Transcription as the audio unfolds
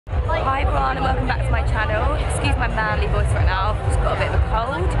Hi everyone and welcome back to my channel. Excuse my manly voice right now, I've just got a bit of a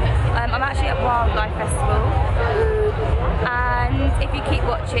cold. I'm actually at Wildlife Festival and if you keep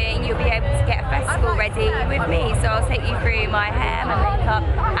watching you'll be able to get a festival ready with me. So I'll take you through my hair, my makeup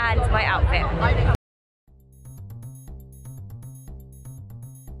and my outfit.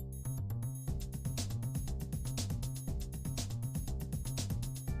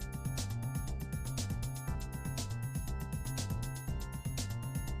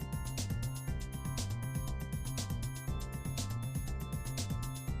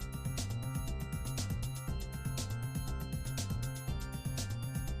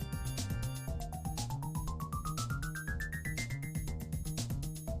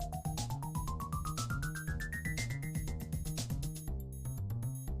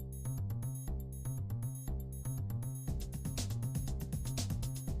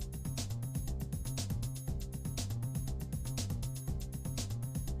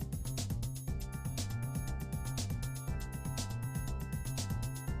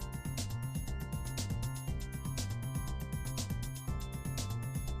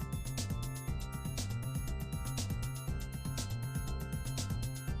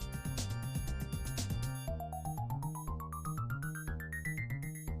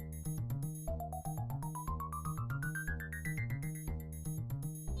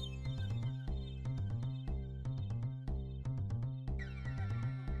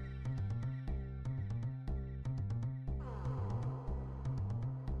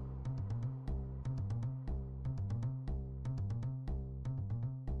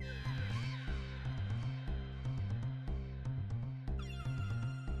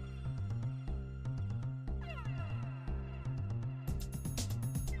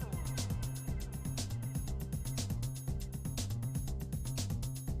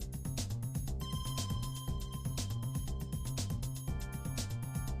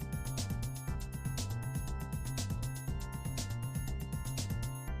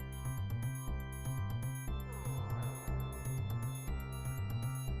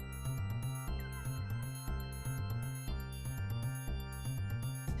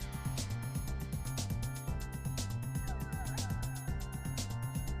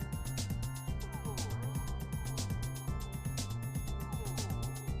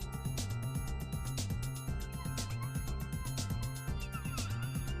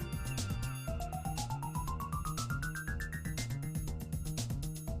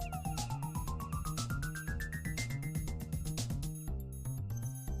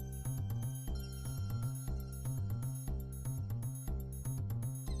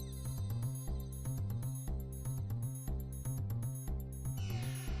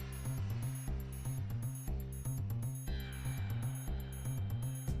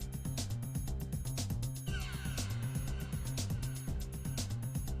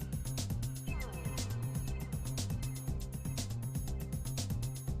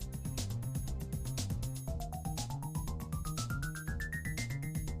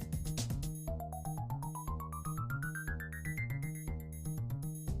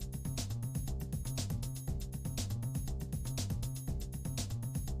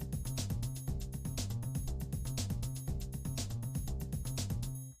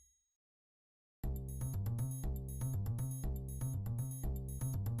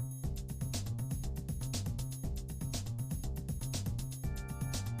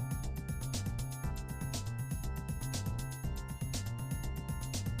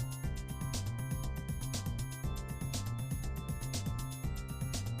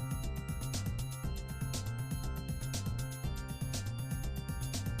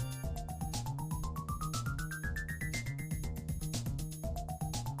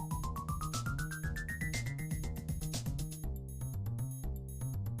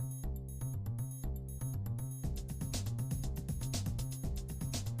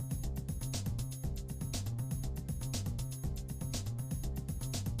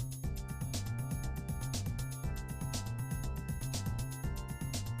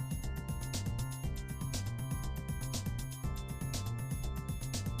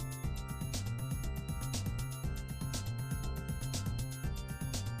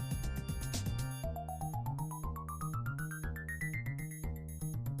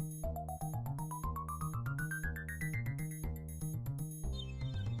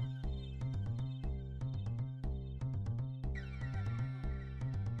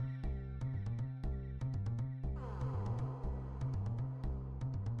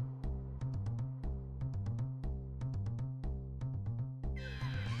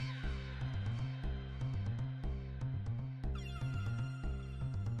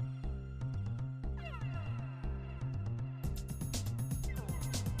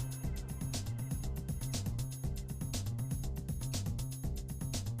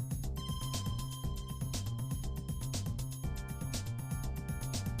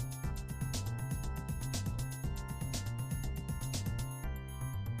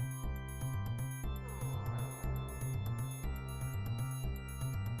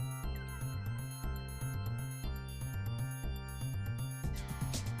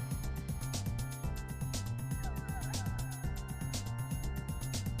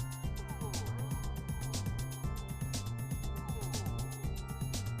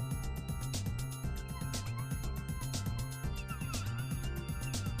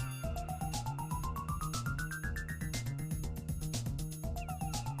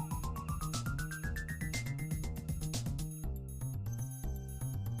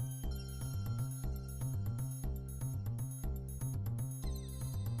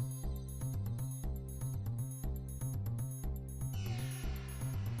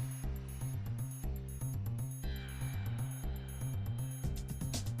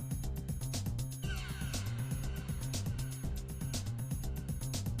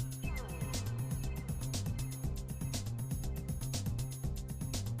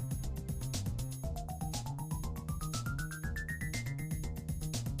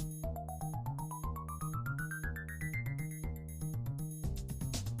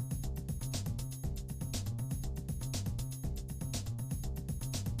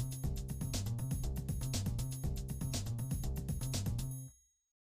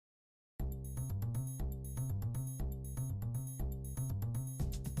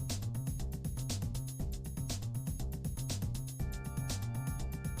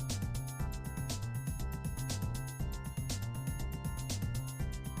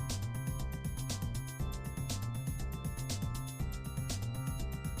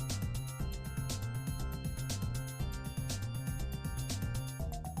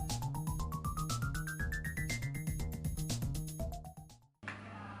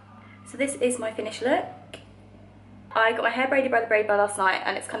 So this is my finished look. I got my hair braided by the braid bar last night,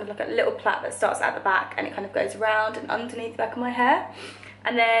 and it's kind of like a little plait that starts at the back and it kind of goes around and underneath the back of my hair.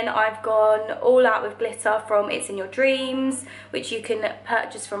 And then I've gone all out with glitter from It's In Your Dreams, which you can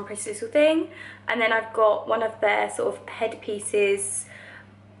purchase from Pretty Little Thing. And then I've got one of their sort of headpieces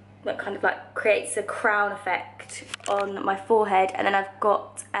that kind of like creates a crown effect on my forehead. And then I've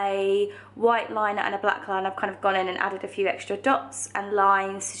got a white liner and a black liner. I've kind of gone in and added a few extra dots and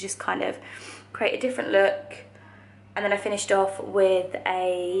lines to just kind of create a different look. And then I finished off with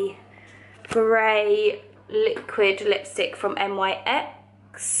a grey liquid lipstick from NYX.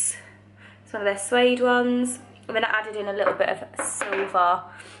 It's one of their suede ones. And then I added in a little bit of silver,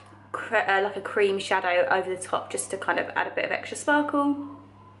 like a cream shadow over the top, just to kind of add a bit of extra sparkle.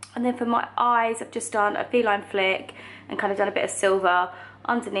 And then for my eyes, I've just done a feline flick and kind of done a bit of silver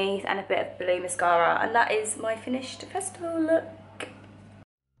underneath and a bit of blue mascara. And that is my finished festival look.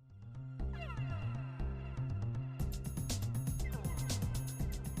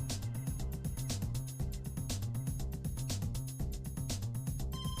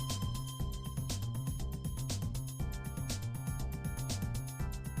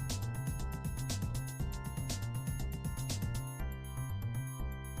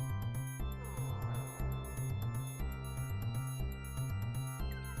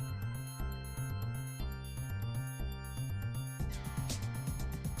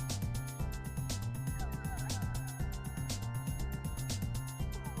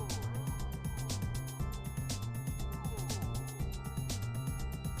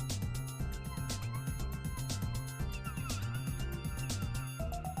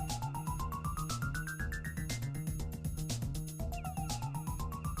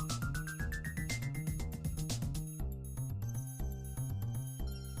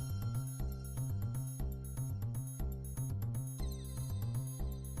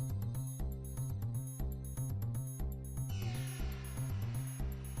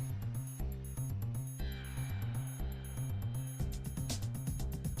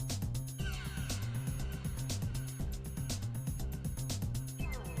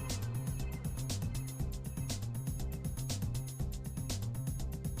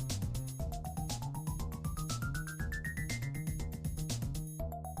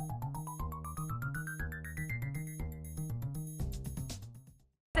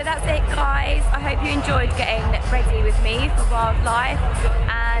 So that's it, guys. I hope you enjoyed getting ready with me for wildlife,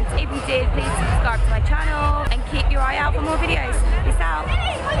 and if you did, please subscribe to my channel and keep your eye out for more videos. Peace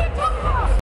out.